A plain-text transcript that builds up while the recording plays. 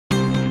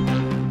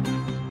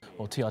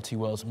Well, TRT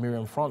World's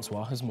Myriam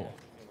Francois has more.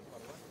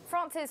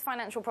 France's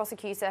financial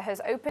prosecutor has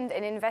opened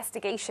an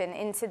investigation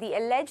into the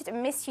alleged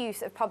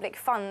misuse of public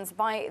funds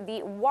by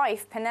the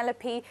wife,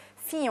 Penelope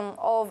Fillion,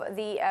 of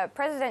the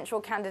presidential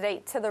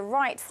candidate to the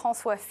right,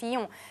 François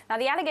Fillion. Now,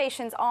 the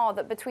allegations are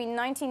that between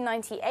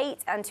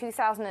 1998 and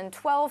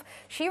 2012,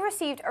 she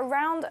received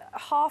around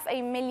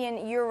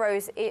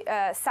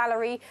 €500,000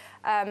 salary,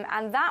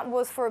 and that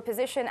was for a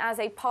position as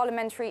a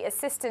parliamentary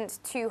assistant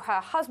to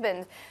her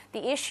husband.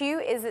 The issue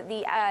is that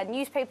the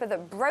newspaper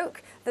that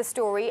broke the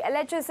story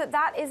alleges that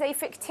that is a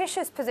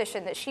fictitious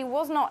position, that she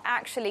was not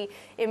actually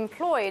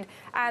employed,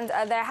 and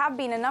there have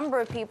been a number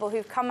of people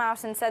who've come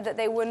out and said that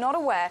they were not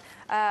aware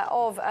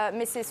of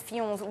Mrs.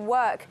 Fillion's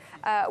work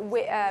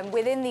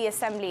within the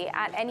Assembly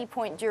at any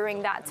point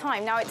during that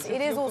time. Now, it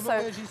is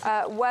also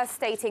worth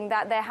stating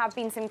that there have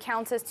been some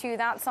counters to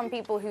that. Some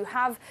people who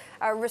have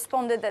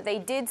responded that they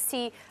did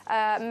see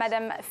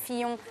Madame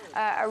Fillion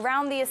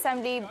around the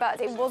Assembly, but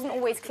it wasn't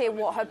always clear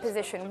what her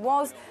position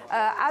was.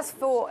 As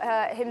for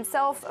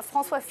himself,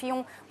 François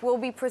Fillion will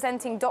be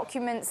presenting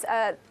documents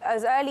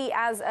as early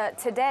as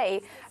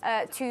today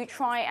to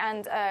try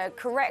and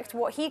correct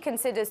what he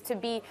considers to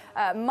be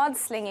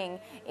mudslinging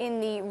in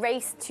the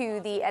race to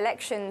the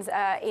elections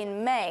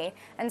in May.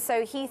 And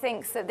so he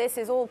thinks that this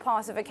is all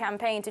part of a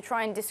campaign to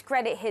try and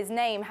discredit his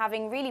name,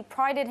 having really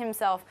prided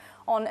himself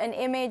on an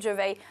image of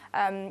a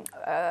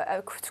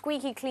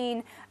squeaky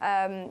clean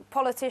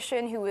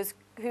politician who's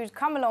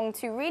come along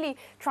to really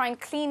try and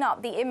clean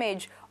up the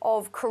image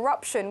of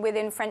corruption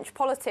within French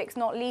politics,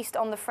 not least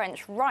on the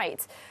French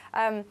right.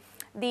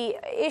 The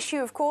issue,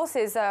 of course,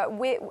 is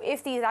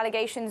if these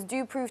allegations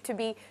do prove to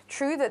be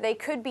true, that they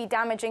could be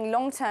damaging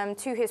long-term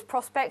to his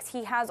prospects.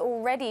 He has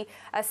already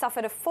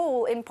suffered a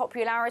fall in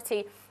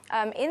popularity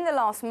in the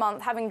last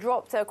month, having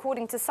dropped,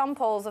 according to some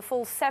polls, a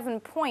full 7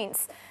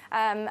 points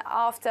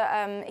after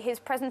his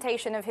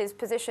presentation of his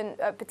position,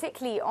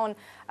 particularly on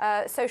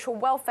social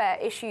welfare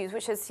issues,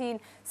 which has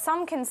seen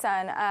some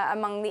concern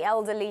among the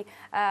elderly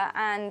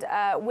and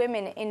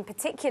women in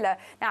particular.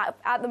 Now,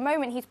 at the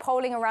moment, he's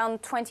polling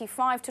around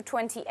 25 to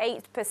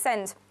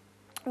 28%.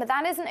 But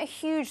that isn't a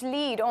huge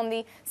lead on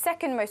the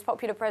second most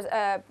popular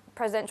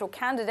presidential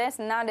candidate,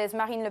 and that is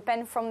Marine Le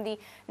Pen from the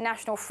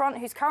National Front,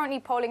 who's currently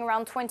polling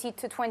around 20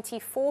 to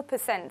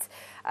 24%.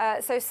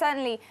 So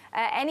certainly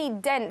any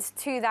dent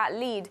to that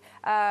lead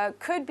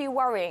could be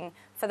worrying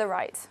for the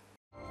right.